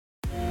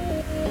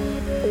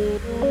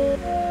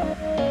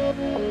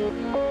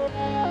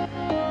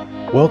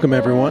Welcome,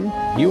 everyone.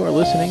 You are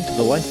listening to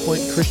the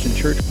LifePoint Christian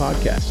Church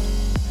podcast.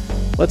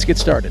 Let's get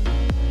started.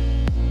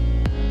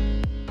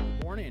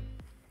 Good morning.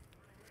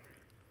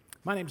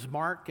 My name's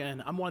Mark,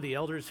 and I'm one of the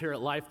elders here at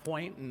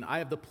LifePoint, and I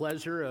have the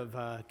pleasure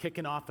of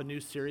kicking off a new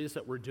series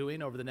that we're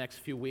doing over the next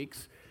few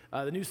weeks.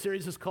 The new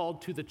series is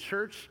called To the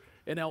Church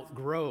in Elk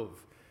Grove.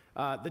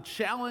 The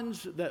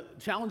challenges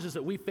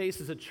that we face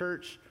as a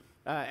church,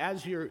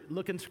 as you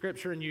look in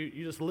Scripture and you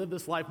just live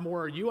this life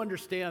more, you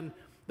understand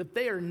that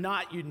they are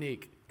not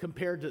unique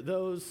compared to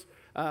those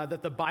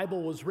that the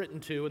Bible was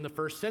written to in the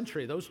first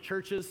century. Those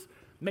churches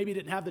maybe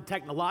didn't have the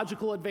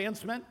technological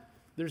advancement.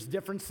 There's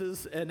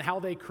differences in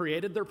how they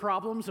created their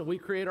problems, and we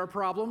create our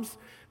problems,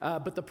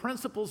 but the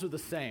principles are the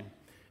same.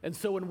 And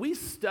so when we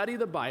study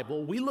the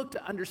Bible, we look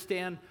to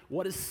understand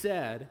what is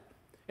said,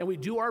 and we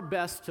do our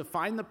best to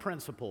find the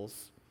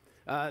principles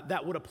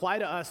that would apply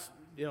to us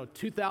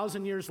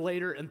 2,000 years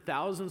later and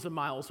thousands of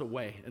miles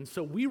away. And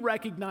so we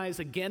recognize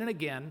again and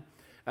again,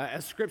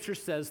 as Scripture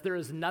says, there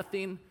is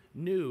nothing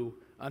new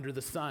under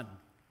the sun.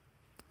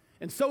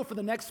 And so for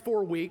the next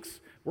 4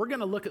 weeks, we're going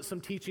to look at some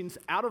teachings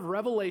out of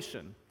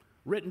Revelation,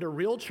 written to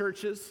real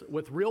churches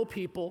with real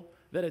people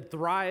that had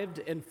thrived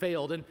and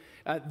failed. And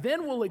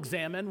then we'll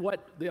examine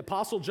what the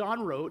Apostle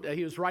John wrote.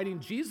 He was writing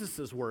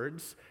Jesus'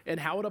 words and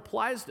how it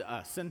applies to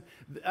us. And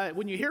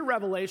when you hear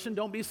Revelation,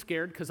 don't be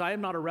scared, because I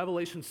am not a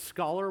Revelation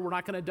scholar. We're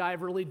not going to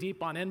dive really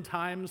deep on end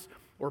times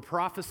or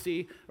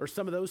prophecy or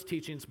some of those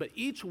teachings. But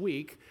each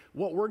week,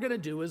 what we're going to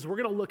do is we're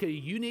going to look at a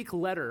unique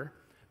letter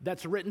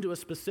that's written to a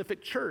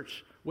specific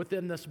church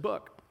within this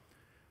book.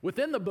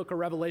 Within the book of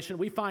Revelation,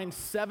 we find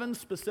 7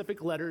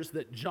 specific letters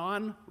that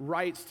John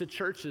writes to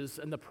churches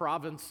in the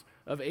province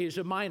of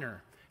Asia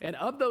Minor. And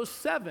of those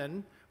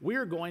 7,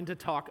 we're going to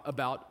talk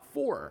about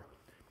 4.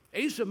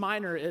 Asia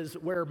Minor is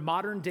where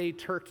modern-day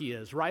Turkey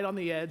is, right on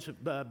the edge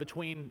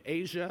between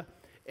Asia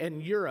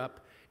and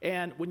Europe.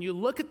 And when you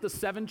look at the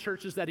 7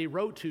 churches that he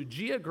wrote to,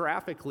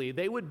 geographically,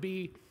 they would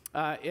be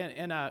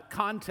in a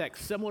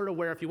context similar to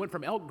where if you went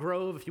from Elk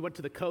Grove, if you went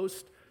to the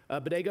coast,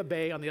 Bodega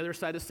Bay on the other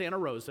side of Santa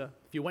Rosa,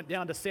 if you went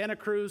down to Santa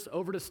Cruz,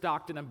 over to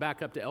Stockton, and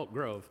back up to Elk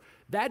Grove,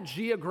 that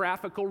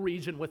geographical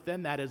region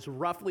within that is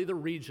roughly the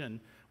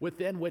region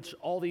within which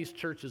all these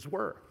churches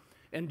were.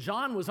 And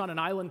John was on an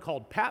island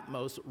called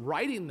Patmos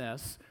writing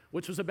this,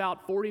 which was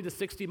about 40 to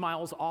 60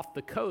 miles off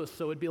the coast,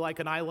 so it'd be like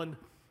an island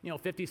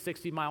 50,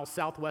 60 miles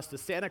southwest of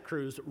Santa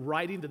Cruz,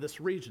 writing to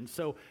this region.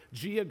 So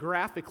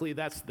geographically,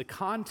 that's the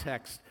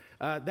context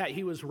that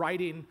he was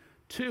writing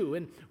to.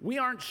 And we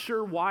aren't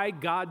sure why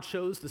God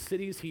chose the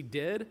cities he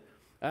did,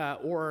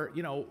 or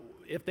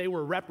if they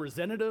were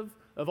representative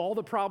of all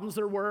the problems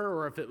there were,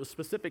 or if it was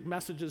specific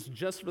messages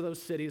just for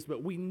those cities.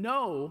 But we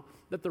know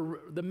that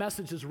the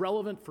message is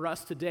relevant for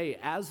us today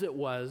as it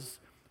was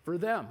for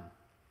them.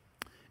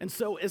 And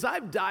so as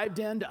I've dived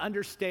in to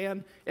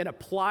understand and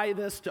apply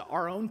this to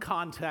our own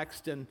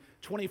context in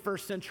 21st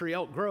century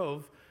Elk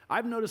Grove,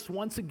 I've noticed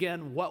once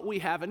again what we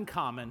have in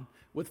common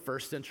with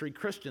first century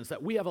Christians,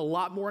 that we have a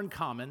lot more in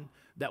common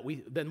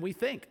than we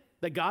think,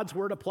 that God's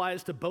word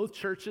applies to both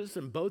churches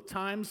and both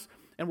times.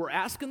 And we're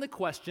asking the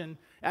question,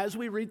 as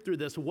we read through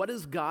this, what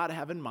does God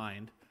have in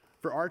mind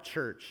for our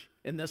church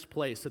in this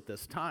place at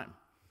this time?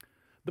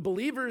 The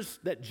believers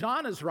that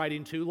John is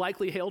writing to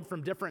likely hailed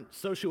from different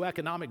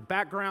socioeconomic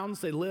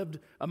backgrounds. They lived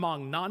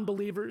among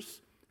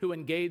non-believers who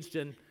engaged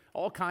in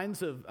all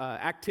kinds of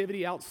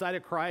activity outside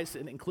of Christ,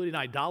 including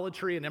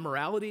idolatry and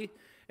immorality.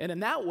 And in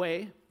that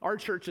way, our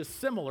church is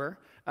similar.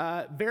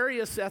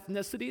 Various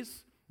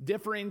ethnicities,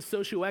 differing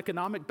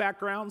socioeconomic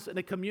backgrounds, and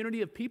a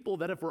community of people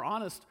that, if we're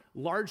honest,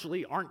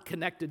 largely aren't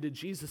connected to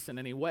Jesus in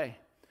any way.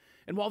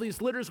 And while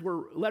these letters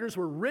were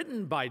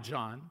written by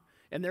John,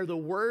 and they're the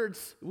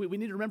words, we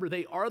need to remember,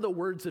 they are the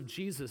words of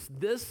Jesus.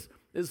 This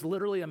is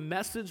literally a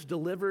message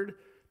delivered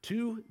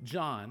to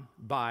John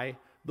by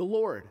the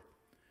Lord.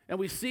 And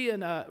we see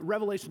in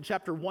Revelation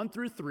chapter 1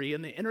 through 3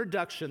 in the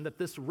introduction that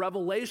this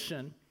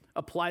revelation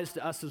applies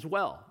to us as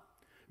well.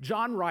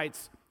 John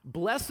writes,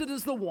 "Blessed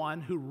is the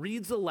one who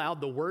reads aloud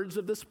the words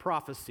of this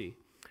prophecy,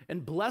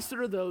 and blessed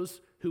are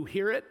those who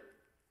hear it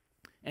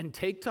and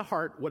take to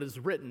heart what is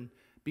written,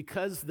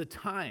 because the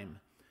time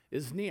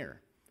is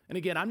near." And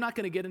again, I'm not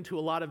going to get into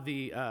a lot of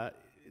the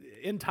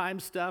end time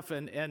stuff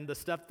and the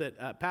stuff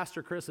that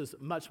Pastor Chris is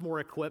much more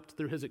equipped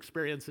through his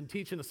experience in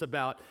teaching us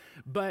about.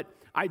 But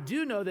I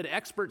do know that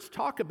experts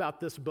talk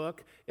about this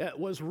book. It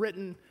was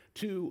written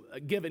to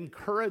give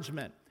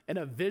encouragement and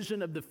a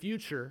vision of the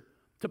future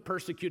to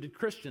persecuted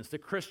Christians, to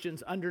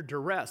Christians under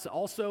duress.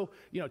 Also,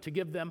 to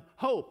give them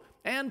hope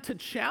and to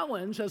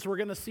challenge, as we're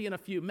going to see in a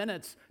few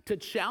minutes, to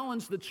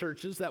challenge the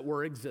churches that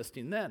were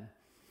existing then.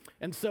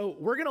 And so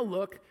we're going to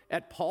look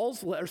at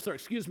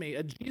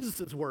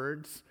Jesus'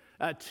 words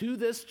to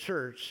this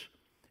church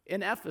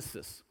in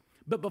Ephesus.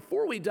 But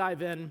before we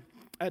dive in,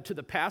 to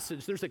the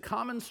passage, there's a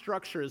common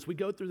structure as we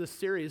go through this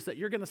series that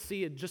you're going to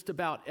see in just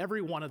about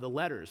every one of the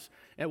letters.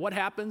 And what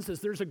happens is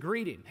there's a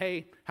greeting.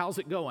 Hey, how's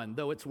it going?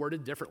 Though it's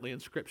worded differently in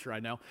Scripture, I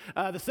know.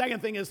 The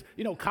second thing is,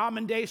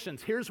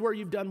 commendations. Here's where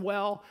you've done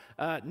well.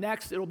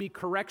 Next, it'll be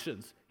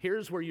corrections.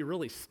 Here's where you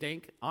really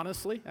stink,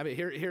 honestly. I mean,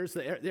 here's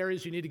the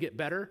areas you need to get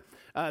better.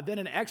 Then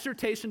an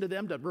exhortation to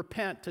them to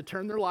repent, to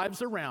turn their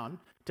lives around,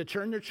 to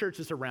turn their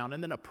churches around,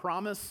 and then a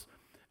promise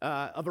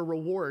of a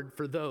reward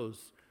for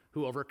those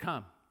who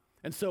overcome.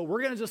 And so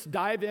we're going to just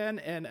dive in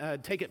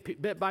and take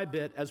it bit by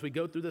bit as we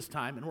go through this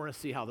time, and we're going to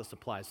see how this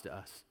applies to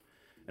us.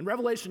 In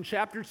Revelation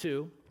chapter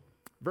 2,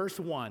 verse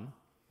 1,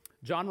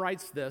 John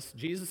writes this,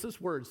 Jesus'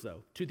 words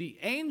though, "To the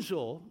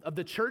angel of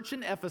the church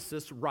in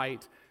Ephesus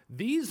write,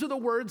 these are the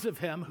words of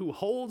him who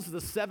holds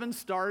the 7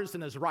 stars in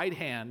his right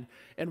hand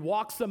and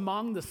walks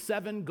among the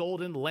 7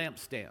 golden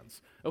lampstands."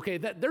 Okay,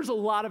 there's a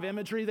lot of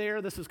imagery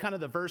there. This is kind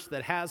of the verse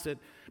that has it.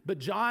 But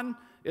John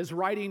is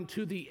writing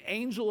to the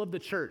angel of the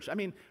church. I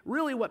mean,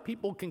 really what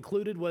people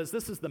concluded was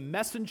this is the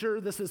messenger.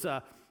 This is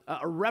a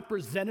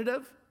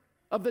representative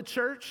of the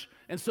church.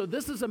 And so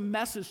this is a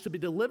message to be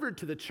delivered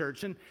to the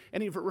church. And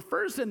he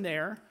refers in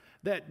there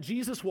that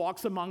Jesus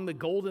walks among the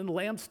golden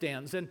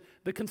lampstands. And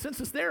the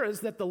consensus there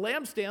is that the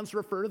lampstands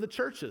refer to the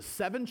churches,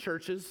 7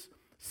 churches,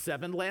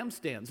 7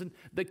 lampstands. And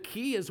the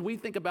key as we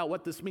think about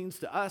what this means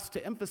to us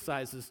to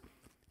emphasize is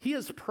he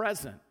is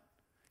present.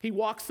 He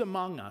walks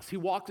among us. He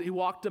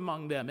walked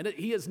among them. And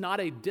he is not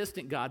a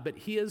distant God, but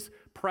he is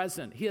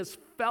present. He has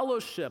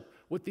fellowship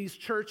with these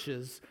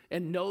churches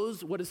and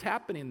knows what is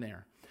happening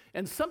there.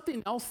 And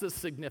something else that's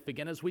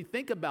significant as we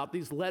think about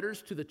these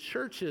letters to the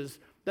churches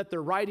that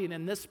they're writing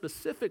in this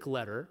specific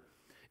letter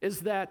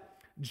is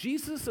that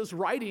Jesus is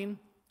writing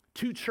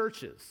to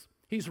churches.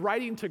 He's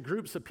writing to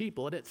groups of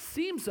people. And it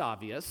seems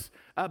obvious,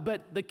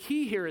 but the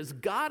key here is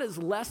God is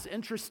less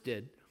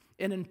interested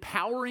in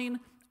empowering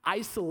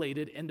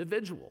isolated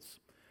individuals.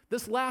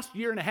 This last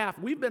year and a half,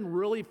 we've been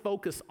really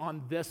focused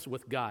on this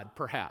with God,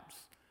 perhaps.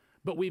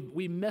 But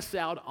we miss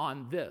out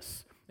on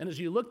this. And as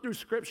you look through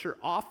Scripture,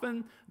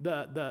 often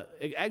the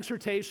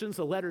exhortations,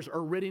 the letters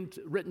are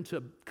written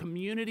to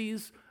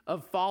communities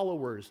of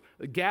followers,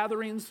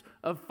 gatherings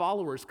of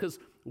followers, because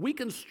we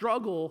can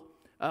struggle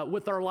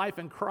with our life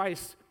in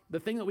Christ. The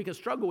thing that we can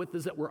struggle with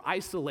is that we're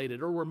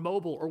isolated or we're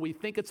mobile or we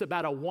think it's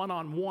about a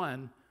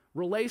one-on-one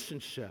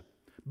relationship.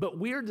 But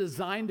we're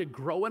designed to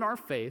grow in our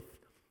faith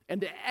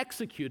and to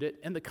execute it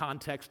in the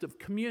context of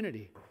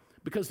community,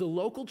 because the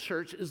local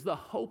church is the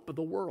hope of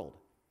the world.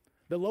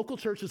 The local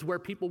church is where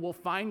people will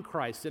find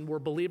Christ and where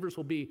believers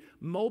will be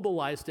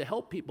mobilized to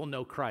help people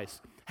know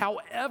Christ.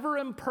 However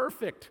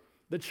imperfect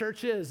the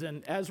church is,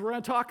 and as we're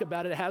going to talk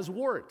about it, it has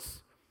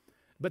warts.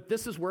 But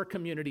this is where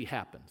community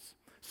happens.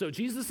 So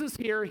Jesus is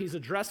here. He's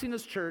addressing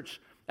his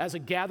church as a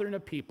gathering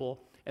of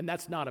people, and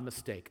that's not a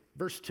mistake.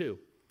 Verse 2,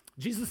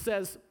 Jesus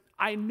says,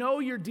 "I know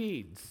your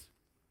deeds,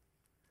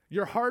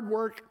 your hard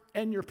work,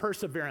 and your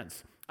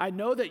perseverance. I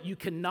know that you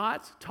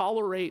cannot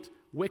tolerate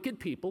wicked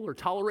people or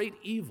tolerate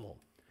evil,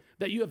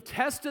 that you have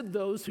tested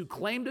those who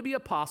claim to be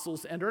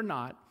apostles and are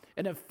not,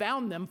 and have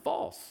found them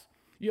false.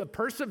 You have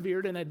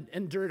persevered and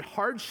endured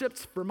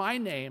hardships for my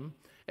name,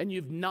 and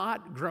you've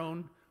not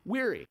grown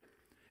weary."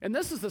 And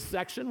this is a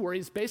section where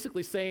he's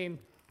basically saying,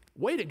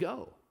 way to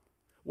go.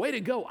 Way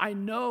to go. I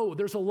know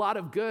there's a lot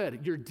of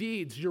good. Your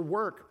deeds, your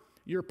work,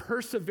 your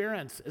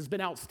perseverance has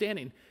been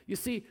outstanding. You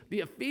see,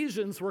 the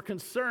Ephesians were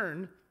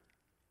concerned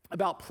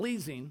about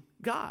pleasing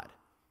God.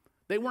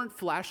 They weren't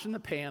flash in the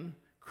pan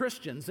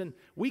Christians. And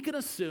we can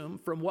assume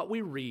from what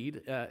we read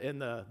in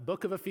the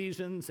book of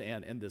Ephesians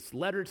and in this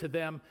letter to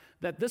them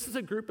that this is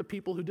a group of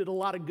people who did a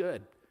lot of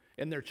good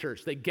in their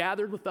church. They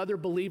gathered with other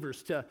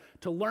believers to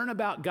learn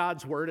about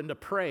God's word and to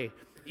pray,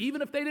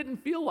 even if they didn't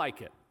feel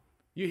like it.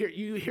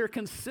 You hear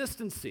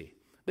consistency.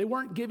 They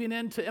weren't giving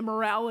in to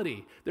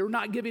immorality. They were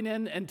not giving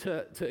in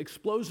to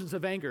explosions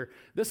of anger.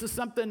 This is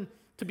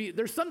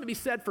there's something to be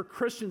said for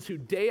Christians who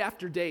day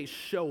after day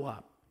show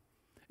up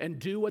and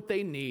do what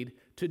they need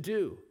to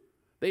do.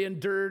 They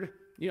endured,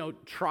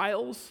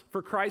 trials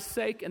for Christ's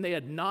sake, and they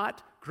had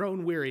not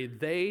grown weary.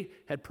 They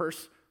had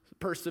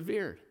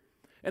persevered.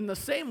 In the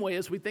same way,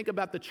 as we think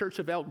about the Church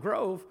of Elk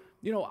Grove,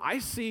 I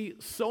see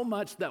so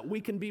much that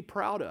we can be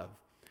proud of.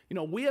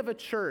 We have a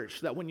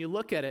church that when you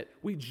look at it,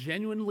 we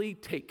genuinely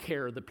take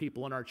care of the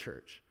people in our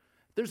church.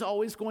 There's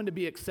always going to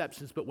be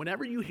exceptions, but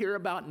whenever you hear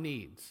about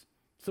needs,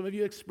 some of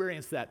you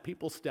experience that,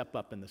 people step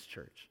up in this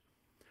church.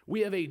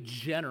 We have a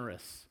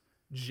generous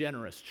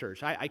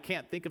church. I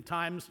can't think of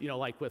times,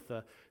 like with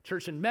the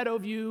church in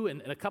Meadowview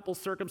and a couple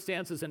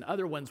circumstances and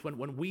other ones,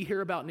 when we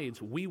hear about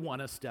needs, we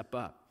want to step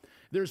up.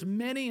 There's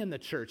many in the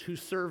church who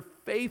serve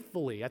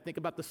faithfully. I think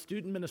about the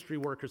student ministry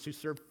workers who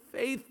serve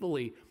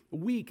faithfully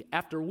week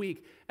after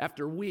week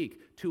after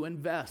week to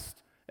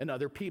invest in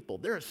other people.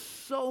 There is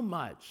so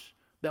much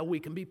that we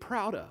can be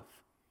proud of.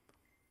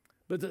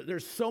 But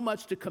there's so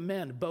much to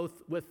commend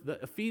both with the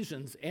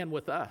Ephesians and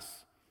with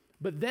us.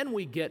 But then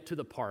we get to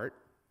the part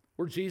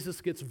where Jesus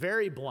gets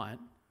very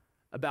blunt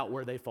about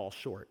where they fall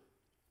short.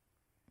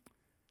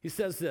 He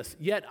says this,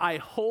 "Yet I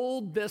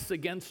hold this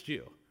against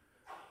you."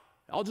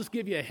 I'll just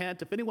give you a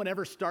hint. If anyone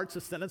ever starts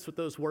a sentence with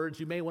those words,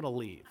 you may want to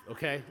leave,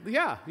 okay?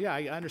 Yeah,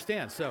 I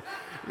understand. So,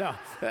 no.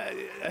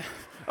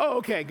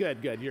 Okay,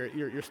 good.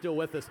 You're still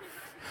with us.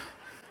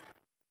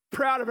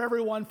 Proud of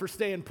everyone for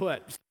staying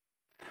put.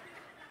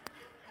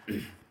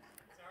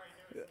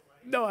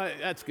 No,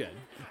 that's good.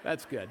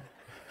 That's good.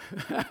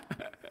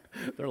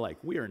 They're like,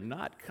 we are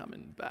not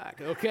coming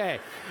back. Okay.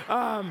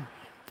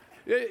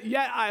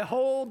 Yet I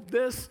hold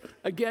this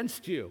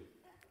against you.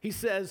 He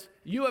says,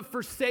 you have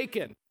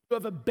forsaken, you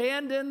have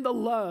abandoned the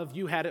love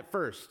you had at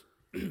first.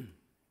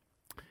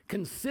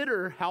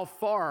 Consider how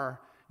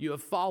far you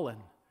have fallen.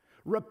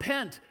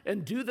 Repent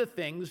and do the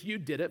things you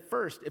did at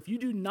first. If you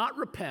do not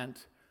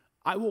repent,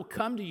 I will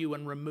come to you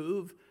and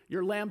remove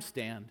your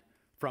lampstand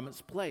from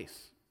its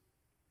place.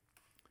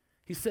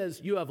 He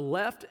says, you have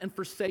left and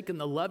forsaken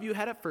the love you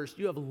had at first.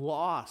 You have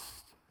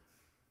lost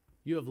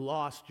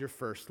your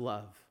first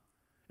love.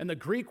 And the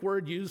Greek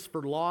word used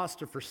for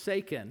lost or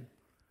forsaken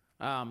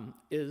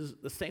is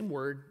the same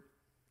word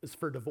as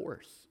for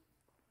divorce.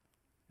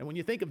 And when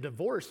you think of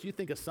divorce, you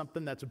think of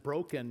something that's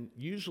broken,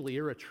 usually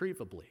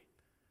irretrievably.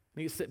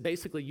 And he said,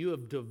 basically, you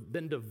have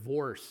been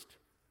divorced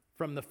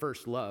from the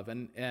first love,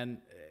 and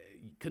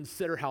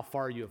consider how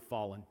far you have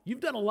fallen. You've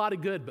done a lot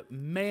of good, but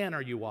man,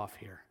 are you off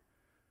here.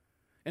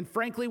 And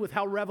frankly, with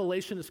how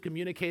Revelation is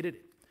communicated,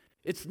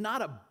 it's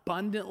not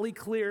abundantly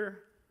clear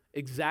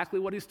exactly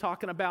what he's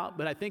talking about,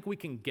 but I think we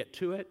can get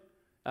to it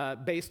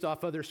based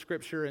off other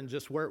scripture and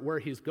just where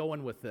he's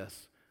going with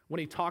this when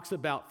he talks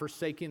about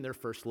forsaking their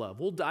first love.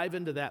 We'll dive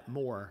into that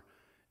more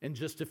in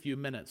just a few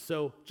minutes.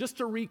 So just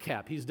to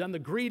recap, he's done the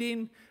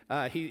greeting.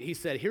 He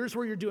said, here's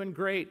where you're doing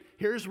great.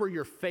 Here's where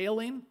you're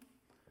failing.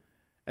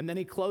 And then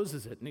he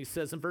closes it, and he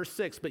says in verse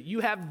 6, but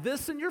you have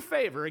this in your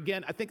favor.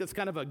 Again, I think it's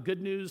kind of a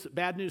good news,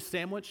 bad news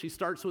sandwich. He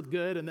starts with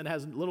good and then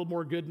has a little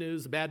more good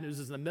news. The bad news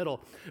is in the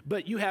middle.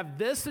 But you have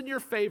this in your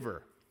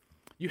favor.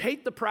 You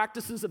hate the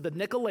practices of the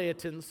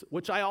Nicolaitans,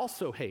 which I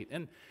also hate.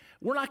 And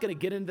we're not going to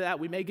get into that.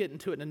 We may get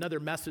into it in another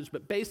message.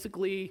 But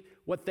basically,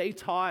 what they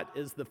taught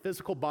is the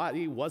physical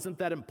body wasn't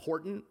that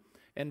important,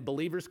 and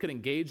believers could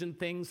engage in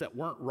things that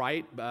weren't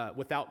right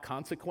without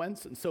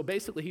consequence. And so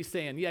basically, he's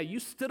saying, yeah, you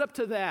stood up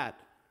to that.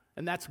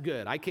 And that's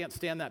good. I can't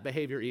stand that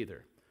behavior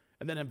either.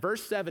 And then in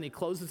verse 7, he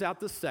closes out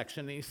this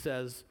section and he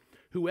says,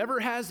 whoever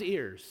has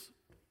ears,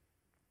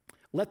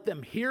 let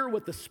them hear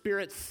what the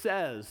Spirit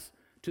says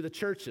to the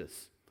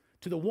churches.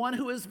 To the one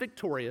who is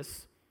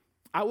victorious,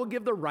 I will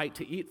give the right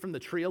to eat from the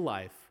tree of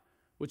life,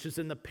 which is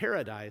in the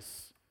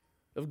paradise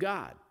of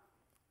God.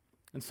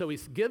 And so he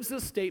gives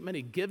this statement,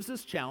 he gives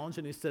this challenge,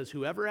 and he says,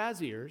 whoever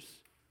has ears,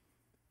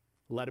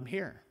 let him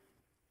hear.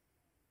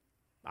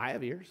 I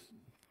have ears.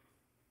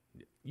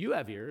 You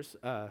have ears.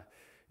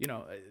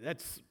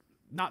 That's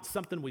not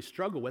something we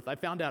struggle with. I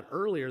found out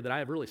earlier that I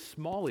have really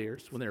small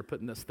ears when they were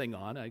putting this thing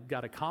on. I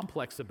got a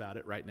complex about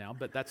it right now,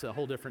 but that's a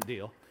whole different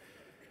deal.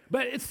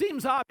 But it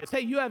seems obvious.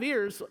 Hey, you have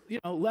ears,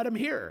 let them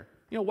hear.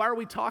 Why are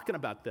we talking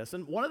about this?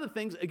 And one of the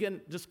things,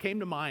 again, just came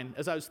to mind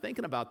as I was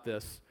thinking about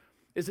this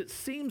is it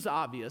seems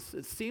obvious,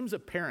 it seems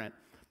apparent,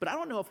 but I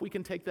don't know if we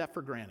can take that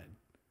for granted.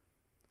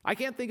 I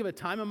can't think of a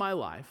time in my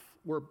life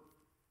where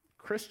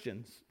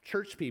Christians,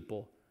 church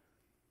people,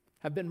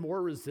 have been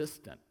more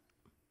resistant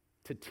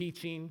to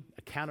teaching,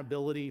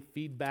 accountability,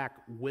 feedback,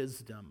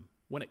 wisdom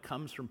when it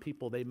comes from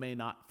people they may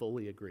not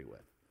fully agree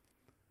with.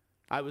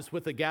 I was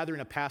with a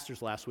gathering of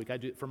pastors last week. I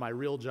do for my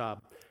real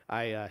job.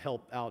 I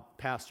help out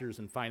pastors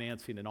and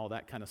financing and all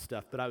that kind of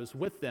stuff. But I was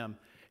with them,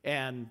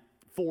 and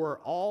for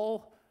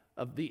all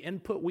of the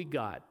input we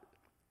got,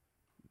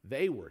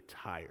 they were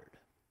tired.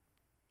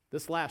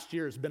 This last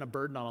year has been a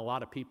burden on a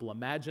lot of people.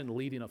 Imagine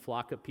leading a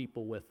flock of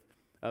people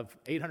of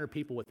 800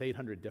 people with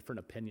 800 different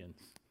opinions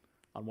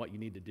on what you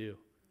need to do.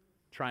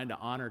 Trying to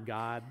honor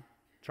God,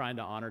 trying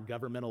to honor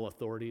governmental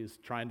authorities,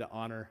 trying to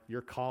honor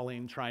your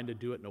calling, trying to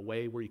do it in a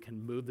way where you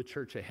can move the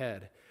church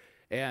ahead.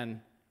 And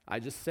I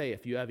just say,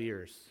 if you have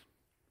ears,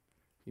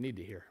 you need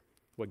to hear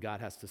what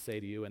God has to say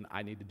to you, and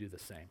I need to do the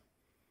same.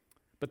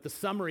 But the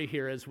summary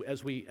here,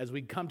 as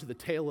we come to the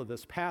tail of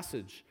this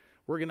passage,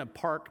 we're going to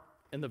park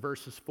in the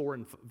verses 4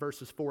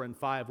 and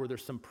 5, where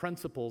there's some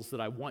principles that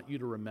I want you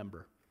to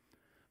remember.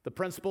 The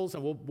principles,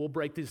 and we'll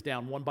break these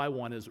down one by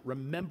one, is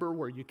remember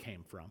where you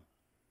came from.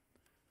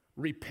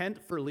 Repent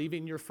for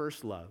leaving your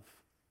first love,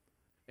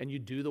 and you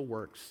do the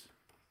works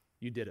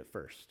you did at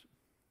first.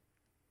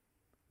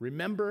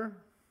 Remember,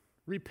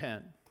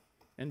 repent,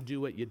 and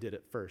do what you did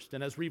at first.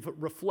 And as we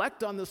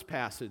reflect on this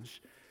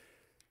passage,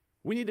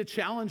 we need to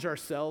challenge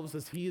ourselves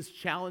as he is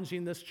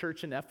challenging this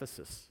church in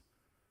Ephesus.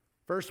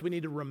 First, we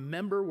need to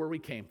remember where we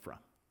came from.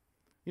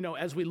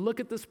 As we look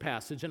at this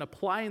passage and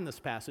applying this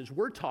passage,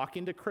 we're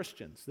talking to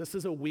Christians. This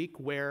is a week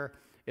where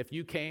if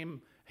you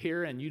came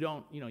here and you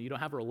don't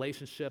have a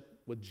relationship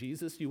with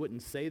Jesus, you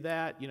wouldn't say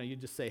that. You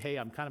just say, hey,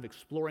 I'm kind of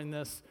exploring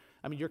this.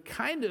 I mean, you're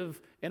kind of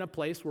in a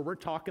place where we're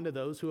talking to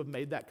those who have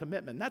made that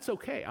commitment. And that's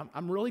okay.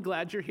 I'm really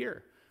glad you're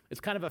here.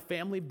 It's kind of a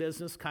family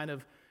business kind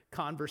of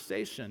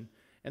conversation.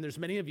 And there's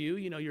many of you,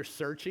 you're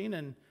searching,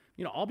 and,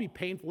 I'll be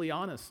painfully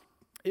honest.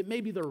 It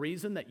may be the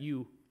reason that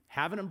you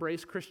haven't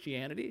embraced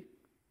Christianity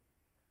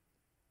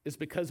is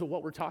because of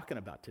what we're talking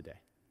about today.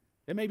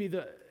 It may be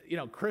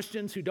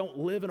Christians who don't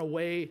live in a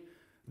way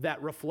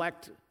that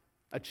reflect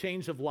a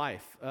change of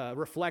life,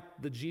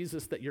 reflect the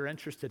Jesus that you're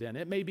interested in.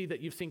 It may be that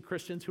you've seen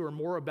Christians who are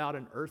more about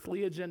an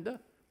earthly agenda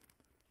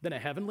than a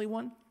heavenly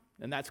one,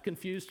 and that's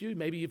confused you.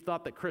 Maybe you've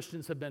thought that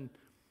Christians have been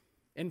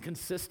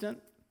inconsistent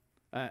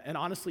and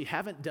honestly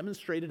haven't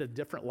demonstrated a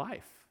different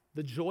life,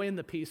 the joy and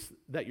the peace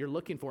that you're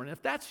looking for. And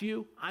if that's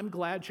you, I'm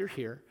glad you're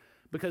here,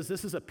 because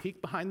this is a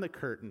peek behind the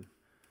curtain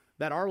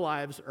that our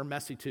lives are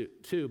messy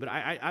too. But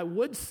I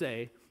would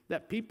say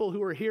that people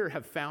who are here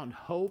have found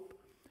hope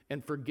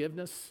and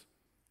forgiveness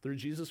through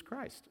Jesus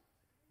Christ.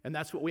 And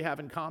that's what we have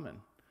in common.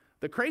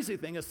 The crazy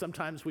thing is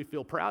sometimes we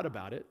feel proud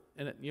about it,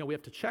 and we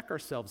have to check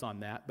ourselves on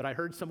that. But I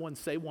heard someone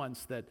say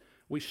once that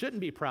we shouldn't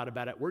be proud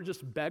about it. We're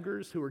just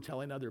beggars who are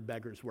telling other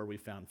beggars where we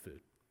found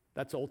food.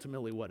 That's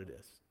ultimately what it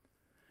is.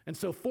 And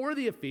so for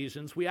the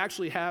Ephesians, we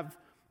actually have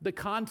the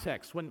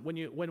context. When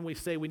we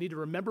say we need to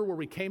remember where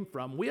we came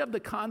from, we have the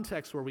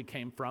context where we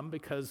came from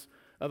because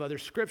of other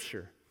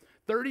scripture.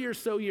 30 or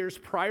so years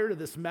prior to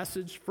this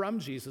message from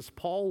Jesus,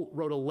 Paul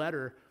wrote a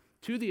letter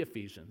to the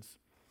Ephesians.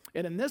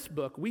 And in this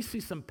book, we see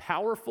some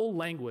powerful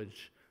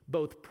language,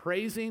 both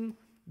praising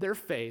their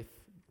faith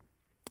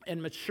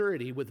and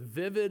maturity with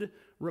vivid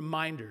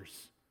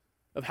reminders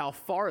of how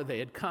far they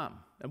had come.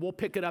 And we'll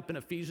pick it up in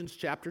Ephesians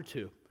chapter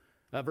 2,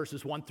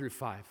 verses 1 through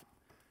 5.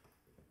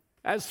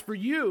 As for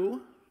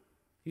you,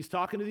 he's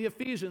talking to the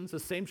Ephesians, the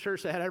same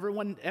church that had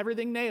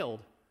everything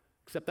nailed,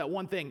 except that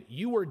one thing.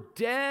 You were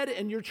dead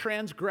in your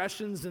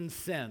transgressions and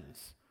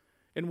sins,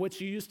 in which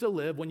you used to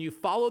live when you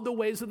followed the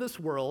ways of this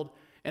world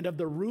and of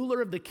the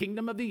ruler of the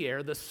kingdom of the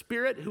air, the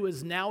spirit who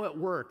is now at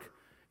work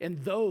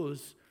in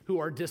those who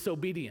are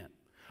disobedient.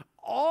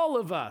 All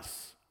of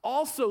us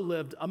also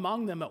lived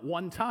among them at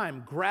one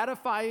time,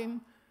 gratifying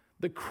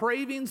the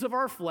cravings of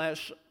our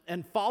flesh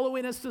and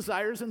following its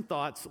desires and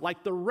thoughts.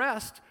 Like the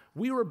rest,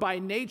 we were by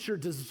nature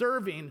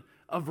deserving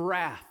of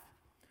wrath.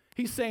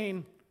 He's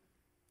saying,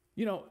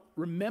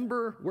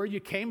 remember where you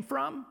came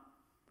from?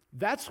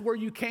 That's where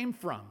you came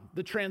from.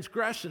 The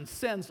transgression,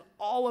 sins,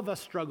 all of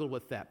us struggle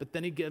with that. But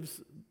then he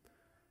gives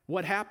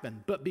what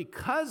happened. But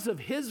because of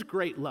his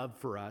great love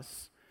for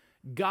us,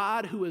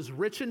 God, who is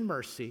rich in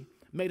mercy,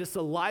 made us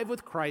alive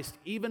with Christ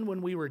even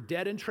when we were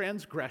dead in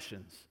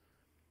transgressions.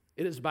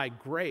 It is by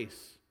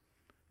grace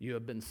you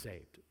have been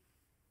saved.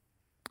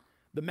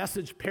 The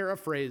Message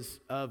paraphrase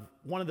of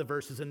one of the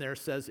verses in there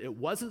says, it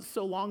wasn't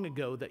so long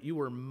ago that you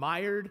were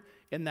mired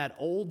in that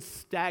old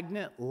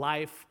stagnant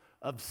life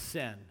of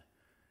sin.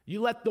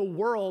 You let the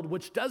world,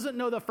 which doesn't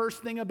know the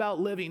first thing about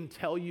living,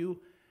 tell you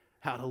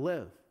how to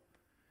live.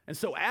 And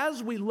so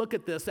as we look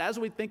at this, as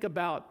we think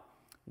about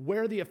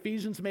where the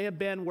Ephesians may have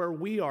been, where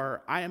we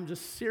are, I am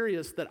just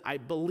serious that I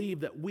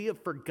believe that we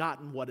have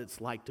forgotten what it's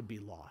like to be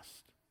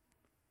lost.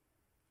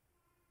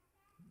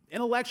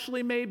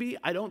 Intellectually, maybe,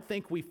 I don't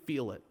think we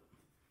feel it.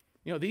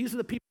 These are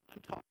the people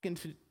I'm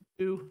talking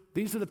to.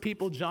 These are the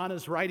people John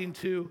is writing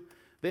to.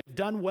 They've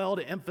done well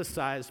to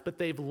emphasize, but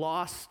they've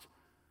lost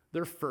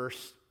their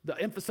first, the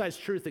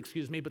emphasized truth,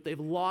 but they've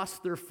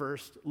lost their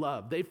first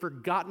love. They've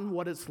forgotten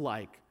what it's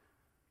like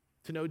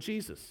to know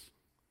Jesus.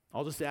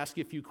 I'll just ask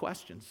you a few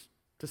questions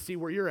to see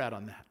where you're at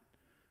on that.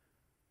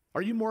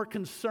 Are you more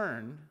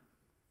concerned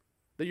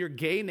that your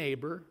gay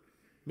neighbor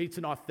meets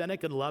an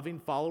authentic and loving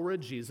follower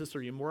of Jesus, or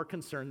are you more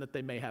concerned that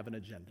they may have an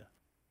agenda?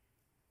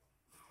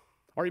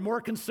 Are you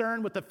more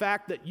concerned with the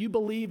fact that you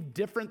believe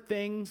different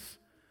things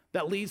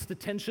that leads to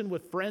tension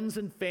with friends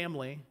and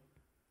family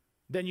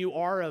than you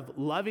are of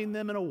loving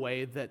them in a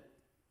way that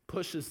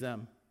pushes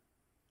them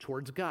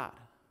towards God?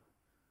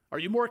 Are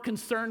you more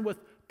concerned with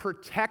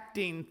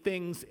protecting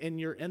things in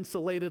your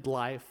insulated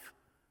life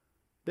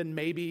than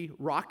maybe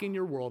rocking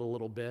your world a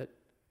little bit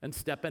and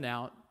stepping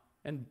out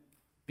and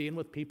being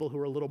with people who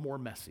are a little more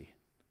messy?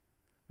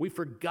 We've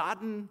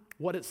forgotten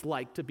what it's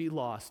like to be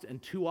lost,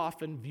 and too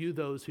often view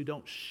those who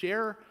don't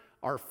share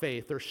our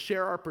faith or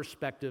share our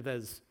perspective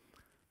as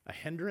a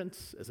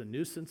hindrance, as a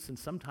nuisance, and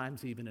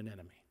sometimes even an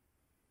enemy.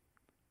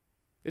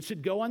 It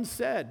should go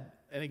unsaid.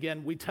 And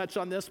again, we touch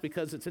on this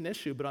because it's an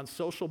issue, but on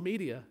social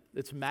media,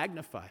 it's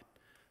magnified.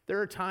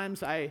 There are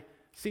times I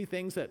see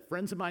things that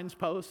friends of mine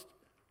post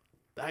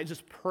that I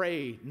just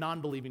pray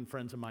non-believing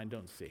friends of mine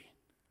don't see.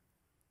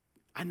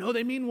 I know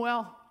they mean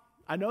well.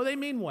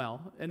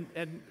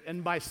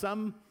 And by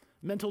some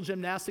mental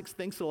gymnastics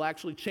thinks it'll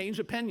actually change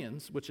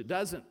opinions, which it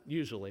doesn't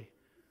usually.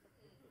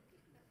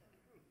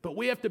 But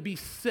we have to be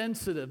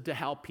sensitive to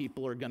how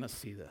people are going to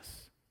see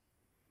this.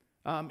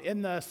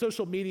 In the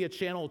social media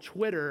channel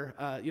Twitter,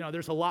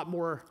 there's a lot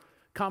more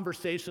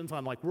conversations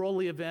on like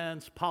worldly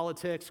events,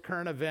 politics,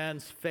 current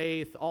events,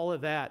 faith, all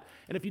of that.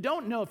 And if you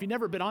don't know, if you've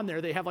never been on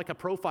there, they have like a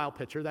profile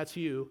picture, that's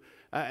you,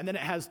 and then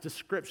it has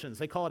descriptions.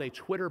 They call it a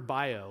Twitter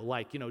bio,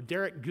 like,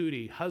 Derek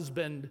Goody,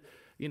 husband,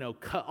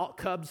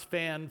 Cubs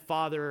fan,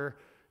 father,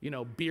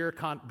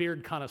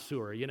 beard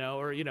connoisseur,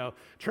 or,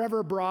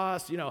 Trevor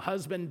Bross,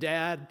 husband,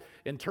 dad,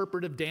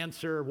 interpretive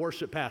dancer,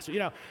 worship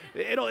pastor.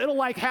 It'll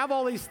like have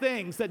all these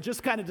things that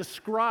just kind of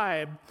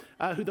describe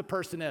who the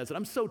person is. And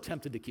I'm so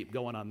tempted to keep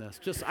going on this.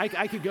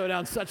 I could go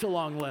down such a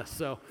long list.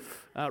 So,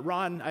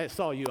 Ron, I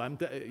saw you.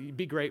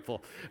 Be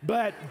grateful.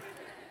 But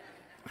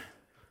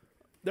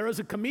there was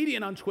a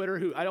comedian on Twitter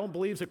who I don't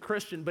believe is a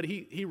Christian, but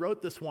he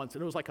wrote this once,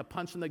 and it was like a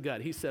punch in the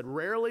gut. He said,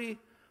 "Rarely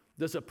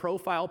does a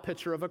profile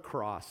picture of a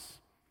cross,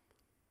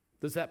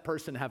 does that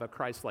person have a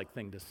Christ-like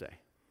thing to say?"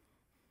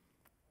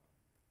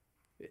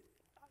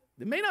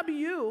 It may not be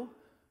you,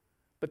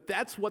 but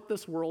that's what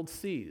this world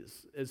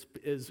sees,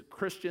 is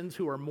Christians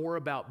who are more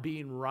about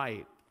being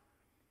right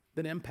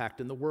than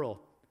impact in the world.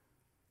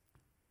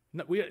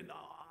 We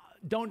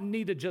don't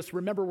need to just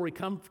remember where we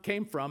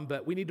came from,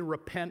 but we need to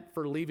repent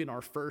for leaving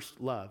our first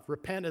love.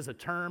 Repent is a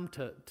term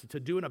to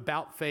do an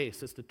about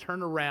face. It's to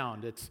turn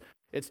around.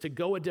 It's to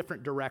go a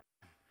different direction.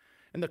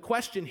 And the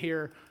question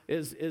here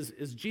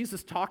is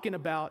Jesus talking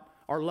about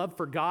our love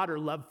for God or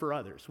love for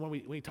others when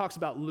he talks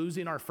about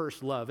losing our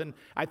first love? And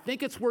I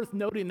think it's worth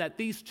noting that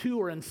these two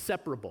are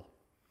inseparable.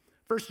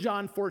 1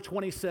 John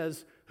 4:20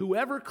 says,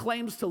 "Whoever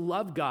claims to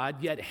love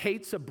God yet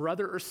hates a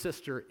brother or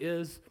sister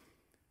is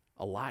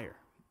a liar.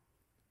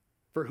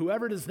 For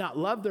whoever does not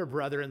love their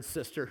brother and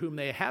sister whom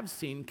they have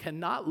seen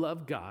cannot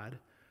love God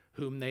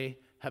whom they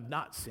have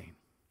not seen."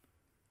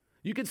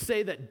 You could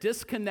say that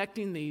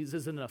disconnecting these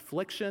is an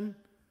affliction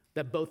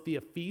that both the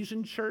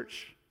Ephesian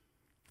church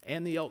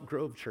and the Elk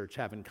Grove church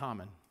have in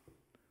common.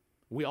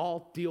 We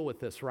all deal with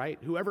this, right?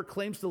 Whoever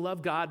claims to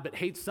love God but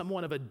hates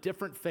someone of a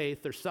different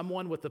faith, or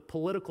someone with a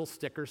political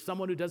sticker,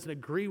 someone who doesn't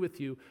agree with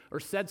you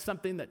or said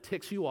something that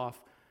ticks you off,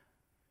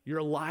 you're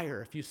a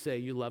liar if you say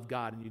you love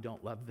God and you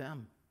don't love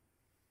them.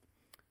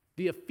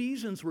 The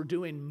Ephesians were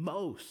doing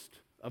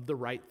most of the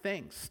right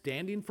things,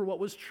 standing for what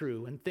was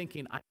true and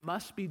thinking, I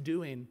must be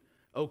doing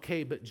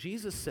okay. But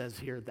Jesus says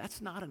here, that's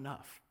not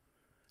enough.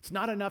 It's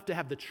not enough to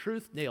have the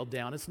truth nailed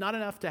down. It's not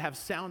enough to have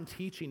sound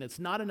teaching. It's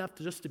not enough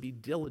just to be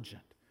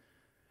diligent.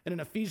 And in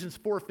Ephesians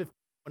 4:15,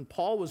 when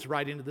Paul was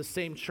writing to the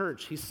same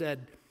church, he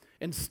said,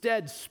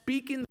 "Instead,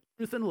 speaking the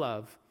truth in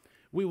love,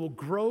 we will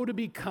grow to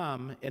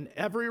become, in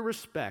every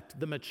respect,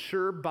 the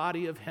mature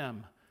body of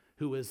him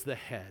who is the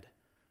head.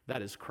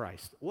 That is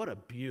Christ." What a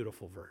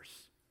beautiful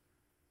verse.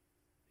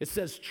 It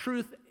says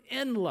truth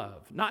in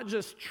love, not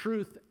just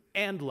truth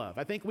and love.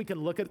 I think we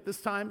can look at it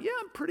this time. Yeah,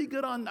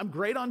 I'm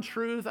great on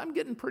truth. I'm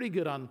getting pretty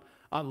good on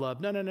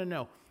love.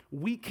 No.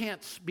 We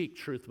can't speak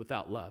truth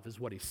without love, is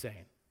what he's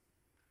saying.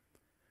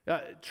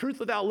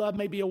 Truth without love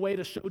may be a way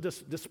to show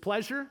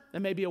displeasure. It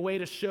may be a way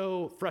to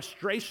show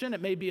frustration.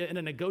 It may be in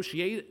a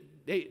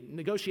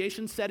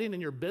negotiation setting in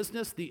your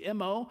business, the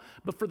MO.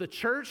 But for the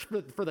church,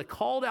 for the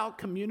called out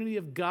community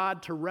of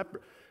God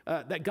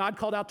that God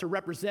called out to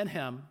represent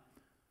him,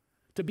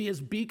 to be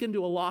his beacon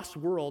to a lost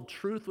world,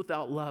 truth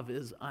without love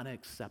is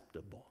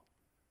unacceptable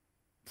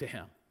to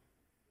him.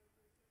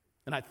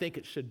 And I think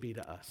it should be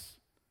to us.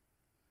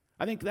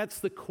 I think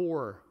that's the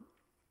core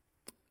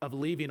of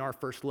leaving our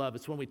first love.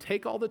 It's when we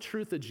take all the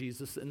truth of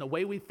Jesus and the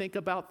way we think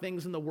about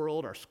things in the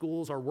world, our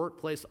schools, our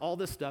workplace, all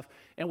this stuff,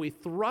 and we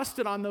thrust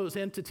it on those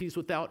entities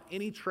without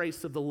any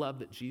trace of the love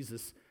that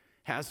Jesus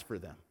has for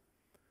them.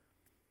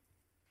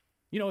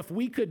 If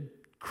we could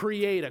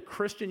create a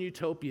Christian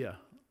utopia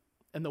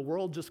and the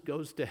world just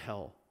goes to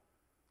hell,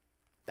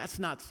 that's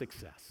not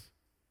success.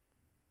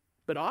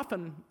 But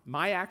often,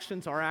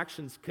 our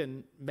actions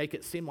can make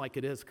it seem like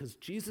it is, because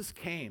Jesus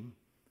came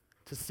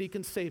to seek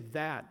and save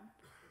that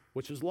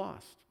which is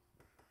lost.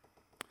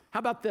 How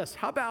about this?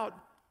 How about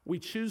we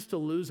choose to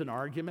lose an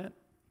argument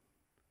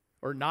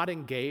or not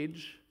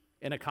engage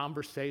in a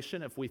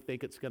conversation if we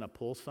think it's going to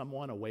pull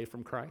someone away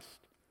from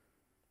Christ?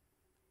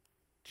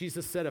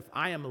 Jesus said, "If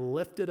I am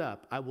lifted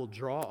up, I will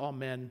draw all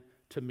men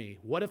to me."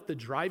 What if the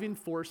driving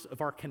force of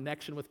our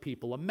connection with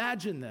people,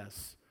 imagine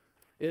this,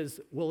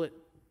 will it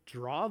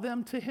draw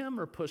them to him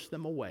or push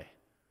them away?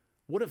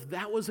 What if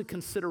that was a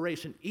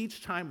consideration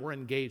each time we're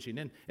engaging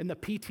in the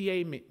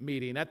PTA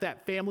meeting, at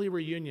that family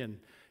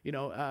reunion,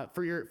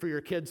 for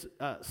your kids'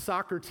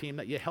 soccer team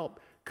that you help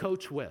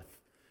coach with?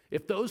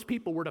 If those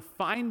people were to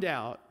find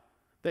out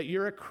that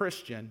you're a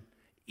Christian,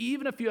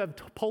 even if you have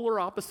polar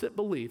opposite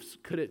beliefs,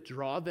 could it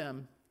draw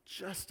them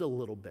just a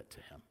little bit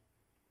to him?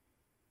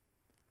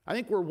 I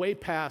think we're way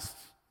past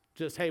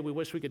just, hey, we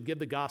wish we could give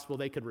the gospel,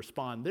 they could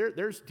respond.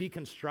 There's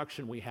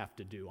deconstruction we have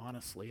to do,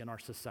 honestly, in our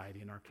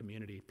society, in our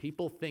community.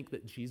 People think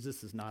that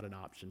Jesus is not an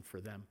option for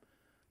them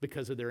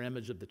because of their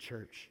image of the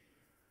church.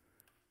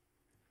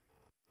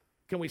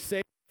 Can we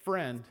say to a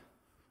friend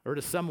or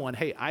to someone,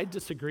 hey, I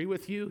disagree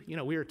with you.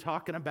 We were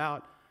talking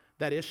about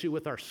that issue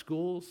with our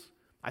schools.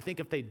 I think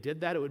if they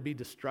did that, it would be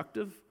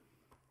destructive.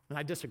 And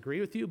I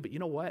disagree with you, but you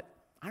know what?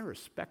 I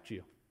respect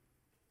you.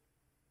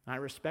 I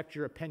respect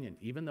your opinion,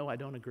 even though I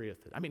don't agree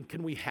with it.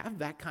 Can we have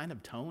that kind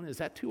of tone? Is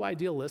that too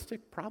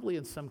idealistic? Probably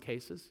in some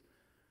cases.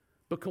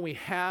 But can we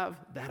have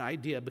that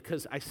idea?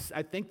 Because I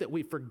think that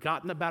we've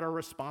forgotten about our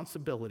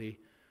responsibility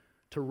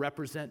to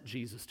represent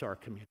Jesus to our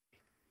community.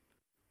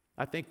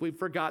 I think we've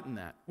forgotten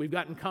that. We've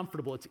gotten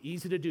comfortable. It's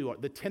easy to do.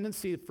 The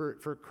tendency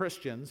for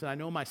Christians, and I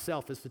know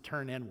myself, is to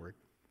turn inward.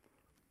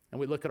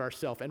 And we look at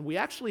ourselves. And we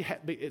actually,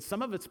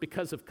 some of it's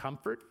because of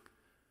comfort.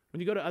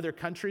 When you go to other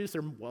countries,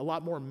 they're a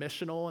lot more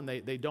missional, and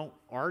they don't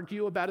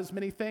argue about as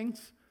many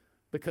things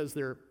because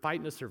they're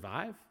fighting to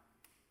survive.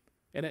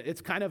 And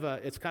it's kind of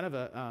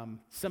a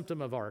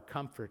symptom of our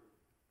comfort.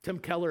 Tim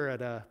Keller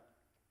had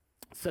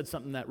said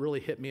something that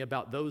really hit me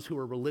about those who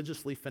are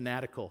religiously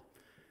fanatical.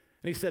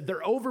 And he said,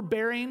 they're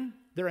overbearing,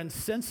 they're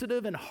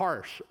insensitive and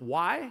harsh.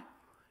 Why?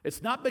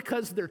 It's not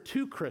because they're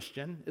too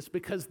Christian, it's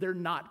because they're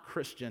not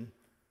Christian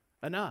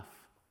enough.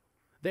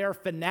 They are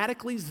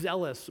fanatically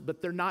zealous,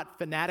 but they're not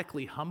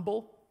fanatically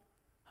humble,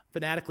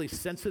 fanatically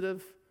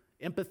sensitive,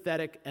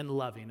 empathetic, and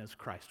loving as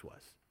Christ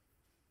was.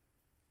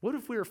 What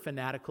if we were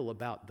fanatical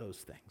about those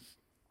things?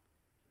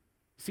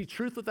 See,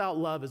 truth without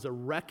love is a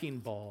wrecking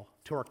ball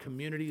to our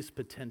community's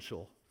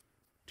potential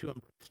to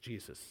embrace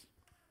Jesus.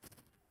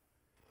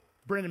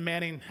 Brennan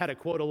Manning had a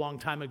quote a long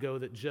time ago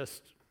that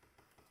just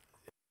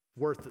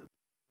worth it.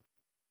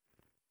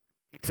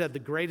 He said, the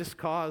greatest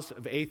cause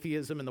of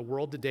atheism in the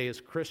world today is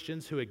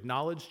Christians who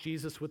acknowledge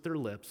Jesus with their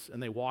lips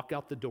and they walk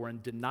out the door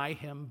and deny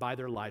him by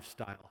their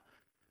lifestyle.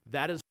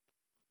 That is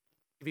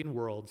what the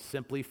world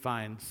simply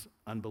finds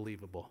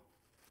unbelievable.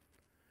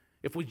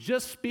 If we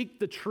just speak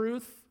the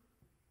truth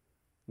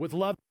with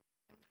love,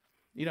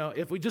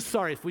 if we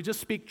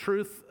just speak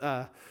truth,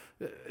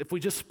 if we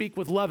just speak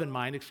with love in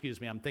mind,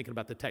 I'm thinking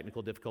about the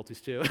technical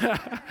difficulties too,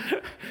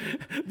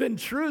 then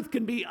truth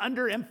can be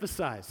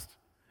underemphasized.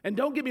 And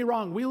don't get me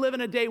wrong, we live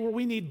in a day where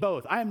we need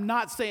both. I am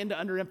not saying to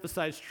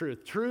underemphasize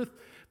truth. Truth,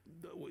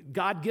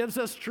 God gives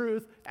us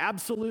truth,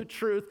 absolute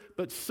truth,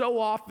 but so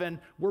often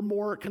we're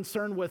more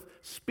concerned with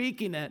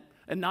speaking it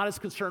and not as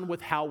concerned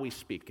with how we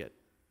speak it.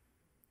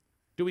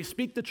 Do we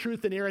speak the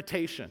truth in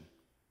irritation?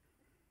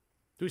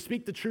 Do we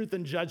speak the truth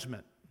in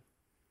judgment?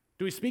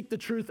 Do we speak the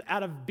truth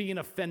out of being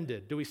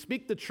offended? Do we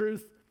speak the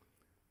truth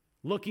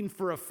looking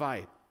for a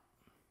fight?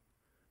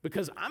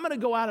 Because I'm going to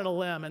go out on a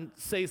limb and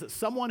say that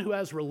someone who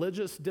has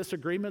religious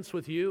disagreements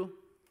with you,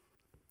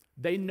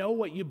 they know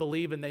what you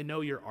believe and they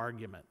know your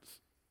arguments.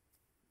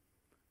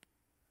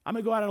 I'm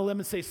going to go out on a limb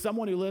and say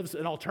someone who lives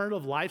an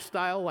alternative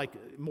lifestyle,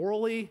 like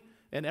morally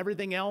and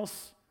everything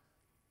else,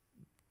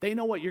 they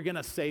know what you're going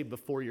to say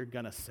before you're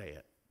going to say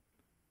it.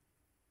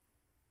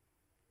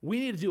 We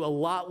need to do a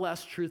lot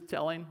less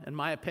truth-telling, in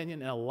my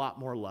opinion, and a lot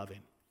more loving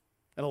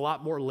and a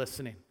lot more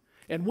listening.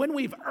 And when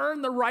we've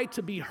earned the right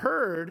to be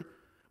heard,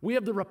 we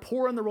have the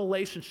rapport and the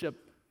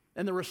relationship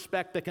and the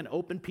respect that can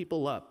open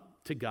people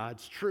up to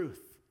God's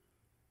truth.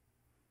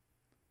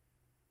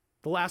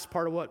 The last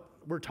part of what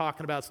we're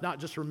talking about is not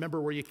just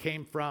remember where you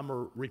came from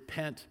or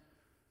repent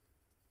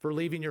for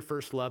leaving your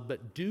first love,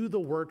 but do the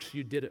works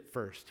you did at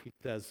first, he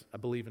says, I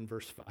believe in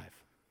verse 5.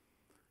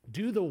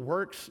 Do the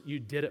works you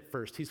did at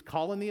first. He's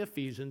calling the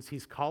Ephesians,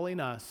 he's calling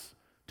us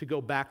to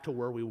go back to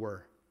where we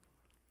were.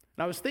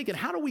 And I was thinking,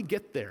 how do we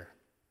get there?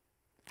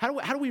 How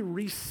do we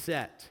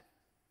reset?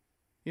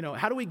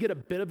 How do we get a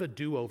bit of a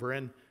do-over?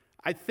 And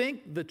I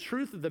think the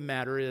truth of the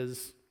matter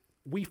is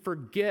we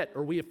forget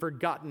or we have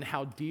forgotten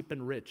how deep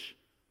and rich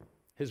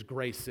his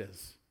grace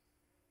is.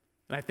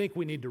 And I think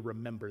we need to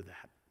remember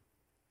that.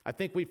 I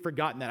think we've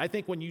forgotten that. I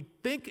think when you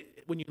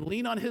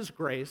lean on his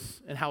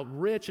grace and how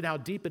rich and how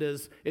deep it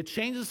is, it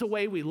changes the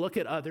way we look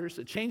at others.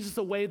 It changes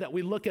the way that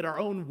we look at our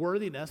own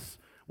worthiness,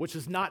 which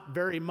is not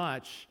very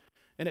much.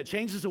 And it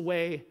changes the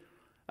way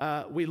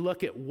we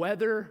look at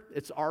whether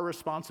it's our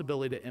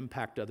responsibility to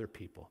impact other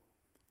people.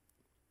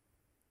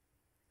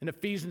 In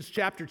Ephesians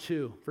chapter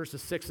 2,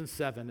 verses 6 and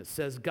 7, it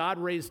says, God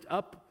raised us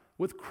up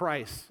with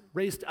Christ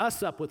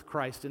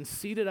and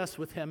seated us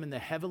with him in the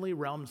heavenly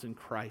realms in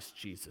Christ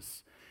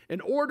Jesus, in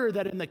order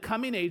that in the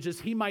coming ages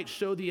he might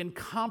show the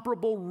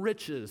incomparable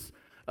riches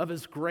of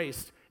his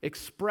grace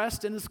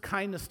expressed in his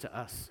kindness to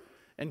us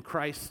in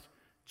Christ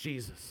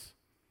Jesus.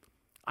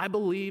 I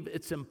believe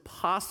it's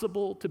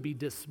impossible to be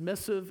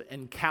dismissive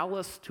and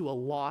callous to a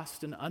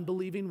lost and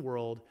unbelieving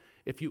world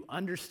if you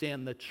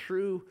understand the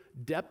true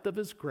depth of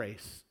his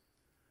grace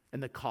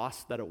and the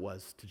cost that it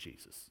was to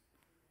Jesus.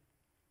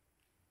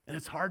 And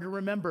it's hard to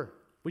remember.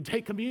 We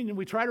take communion,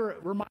 we try to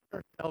remind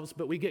ourselves,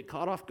 but we get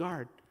caught off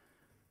guard.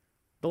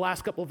 The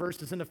last couple of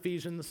verses in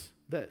Ephesians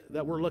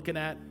that we're looking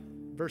at,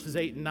 verses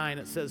 8 and 9,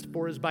 it says,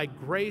 for as by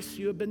grace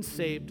you have been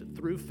saved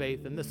through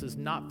faith, and this is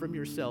not from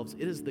yourselves.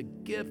 It is the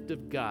gift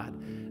of God,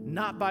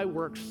 not by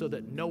works, so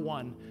that no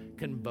one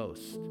can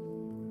boast.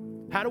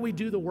 How do we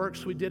do the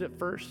works we did at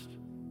first?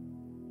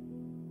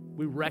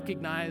 We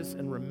recognize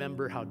and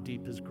remember how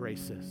deep his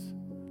grace is.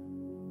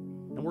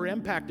 And we're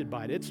impacted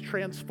by it. It's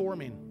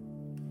transforming.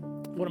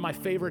 One of my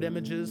favorite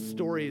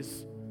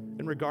stories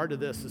in regard to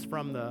this is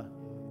from the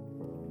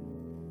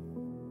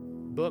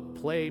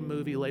book, play,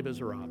 movie, Les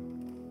Miserables.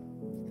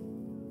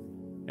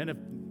 And if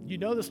you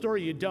know the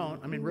story, you don't.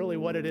 I mean, really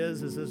what it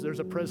is there's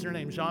a prisoner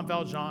named Jean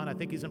Valjean. I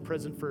think he's in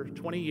prison for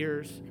 20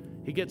 years.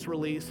 He gets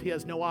released. He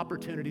has no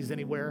opportunities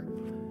anywhere.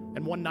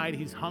 And one night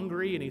he's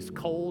hungry and he's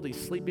cold, he's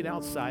sleeping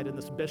outside, and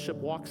this bishop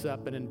walks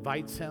up and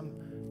invites him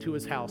to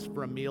his house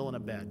for a meal and a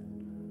bed.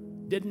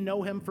 Didn't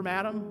know him from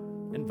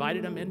Adam,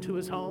 invited him into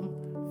his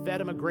home,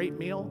 fed him a great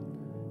meal,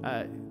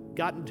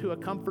 got into a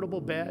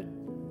comfortable bed.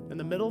 In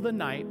the middle of the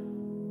night,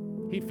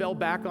 he fell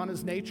back on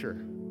his nature,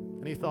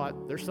 and he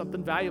thought, there's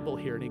something valuable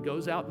here. And he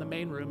goes out in the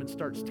main room and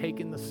starts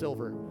taking the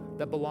silver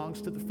that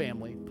belongs to the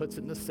family, puts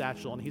it in the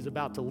satchel, and he's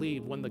about to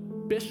leave when the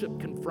bishop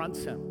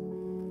confronts him.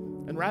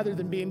 And rather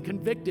than being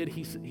convicted,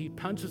 he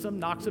punches him,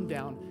 knocks him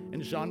down,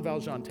 and Jean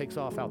Valjean takes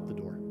off out the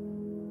door.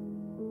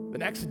 The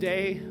next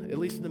day, at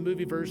least in the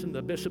movie version,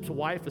 the bishop's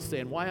wife is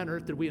saying, why on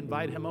earth did we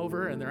invite him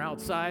over? And they're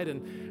outside,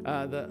 and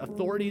the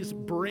authorities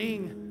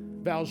bring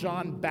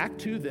Valjean back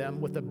to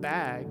them with a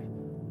bag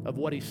of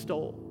what he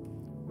stole.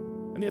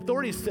 And the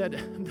authorities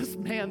said, this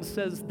man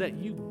says that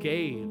you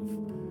gave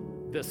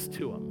this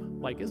to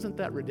him. Like, isn't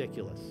that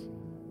ridiculous?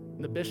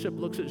 And the bishop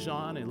looks at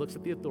Jean and he looks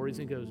at the authorities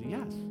and he goes,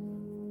 yes,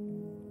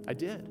 I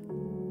did.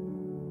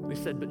 And he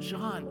said, but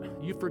Jean,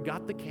 you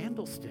forgot the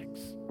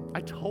candlesticks.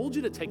 I told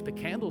you to take the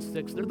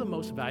candlesticks. They're the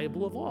most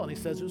valuable of all. And he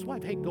says to his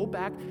wife, hey, go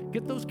back,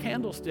 get those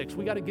candlesticks.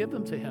 We got to give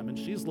them to him. And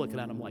she's looking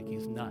at him like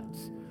he's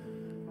nuts.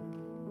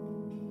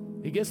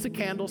 He gets the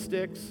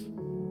candlesticks.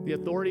 The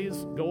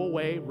authorities go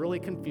away really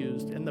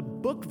confused. And the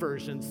book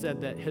version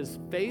said that his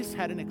face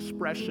had an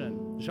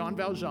expression. Jean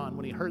Valjean,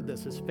 when he heard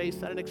this, his face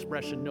had an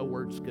expression no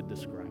words could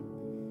describe.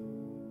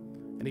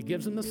 And he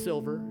gives him the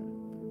silver,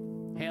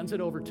 hands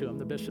it over to him.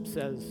 The bishop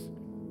says,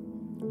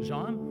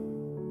 Jean,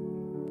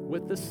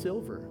 with the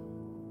silver,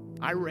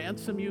 I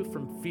ransom you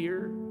from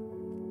fear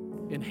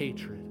and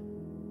hatred,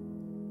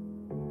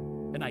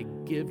 and I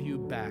give you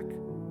back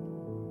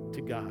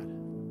to God.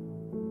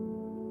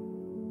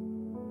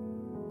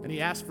 And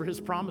he asked for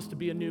his promise to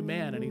be a new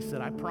man, and he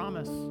said, I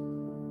promise.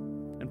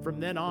 And from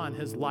then on,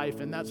 his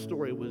life in that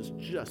story was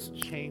just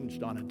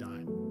changed on a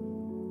dime.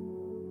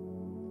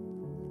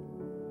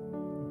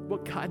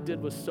 What God did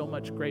was so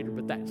much greater,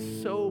 but that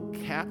so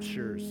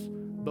captures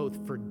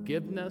both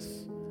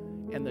forgiveness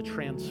and the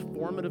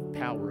transformative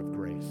power of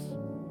grace.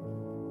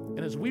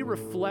 And as we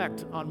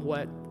reflect on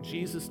what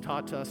Jesus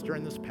taught to us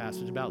during this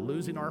passage about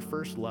losing our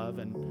first love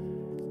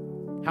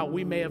and how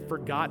we may have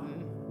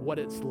forgotten what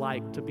it's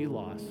like to be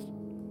lost,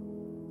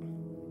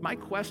 my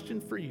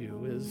question for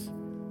you is,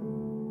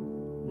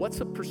 what's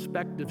a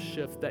perspective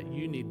shift that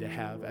you need to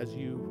have as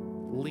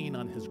you lean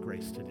on His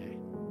grace today?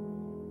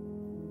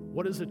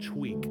 What is a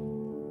tweak?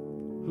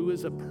 Who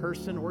is a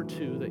person or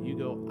two that you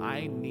go,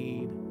 I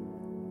need,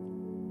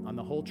 on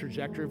the whole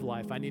trajectory of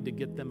life, I need to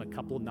get them a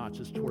couple of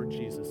notches toward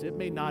Jesus. It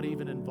may not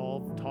even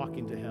involve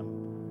talking to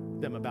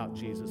them about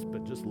Jesus,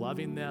 but just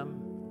loving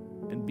them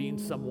and being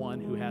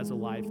someone who has a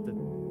life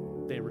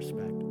that they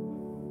respect.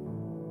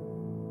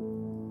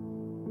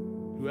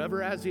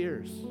 Whoever has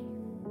ears,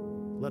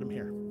 let them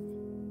hear.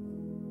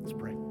 Let's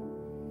pray.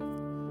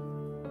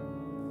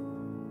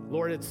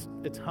 Lord,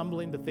 it's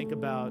humbling to think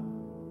about.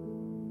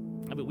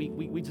 I mean,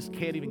 we just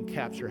can't even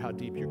capture how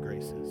deep your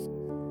grace is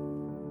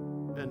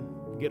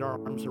and get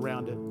our arms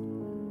around it.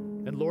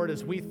 And Lord,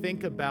 as we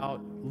think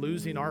about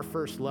losing our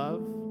first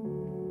love,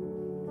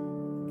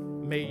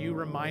 may you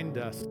remind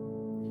us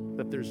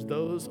that there's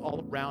those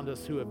all around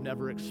us who have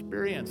never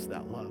experienced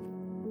that love.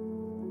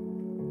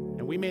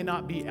 And we may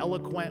not be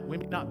eloquent, we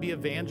may not be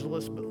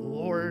evangelists, but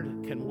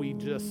Lord, can we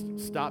just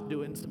stop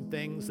doing some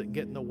things that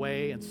get in the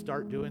way and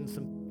start doing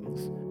some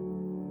things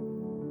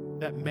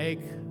that make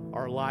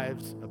our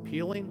lives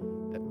appealing,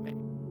 that make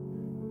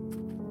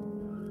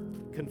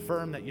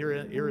confirm that you're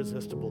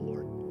irresistible,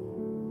 Lord.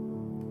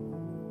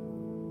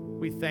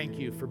 We thank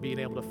you for being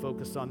able to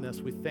focus on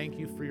this. We thank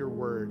you for your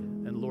word.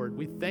 And Lord,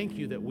 we thank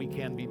you that we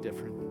can be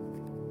different.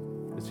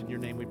 It's in your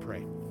name we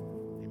pray.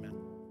 Amen.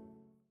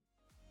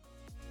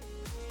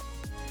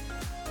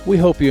 We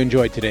hope you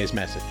enjoyed today's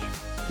message.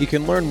 You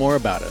can learn more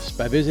about us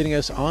by visiting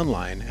us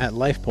online at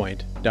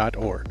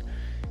lifepoint.org.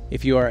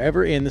 If you are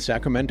ever in the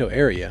Sacramento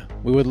area,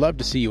 we would love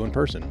to see you in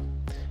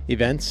person.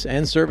 Events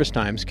and service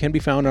times can be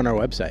found on our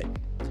website.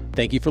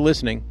 Thank you for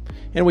listening,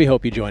 and we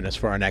hope you join us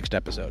for our next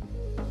episode.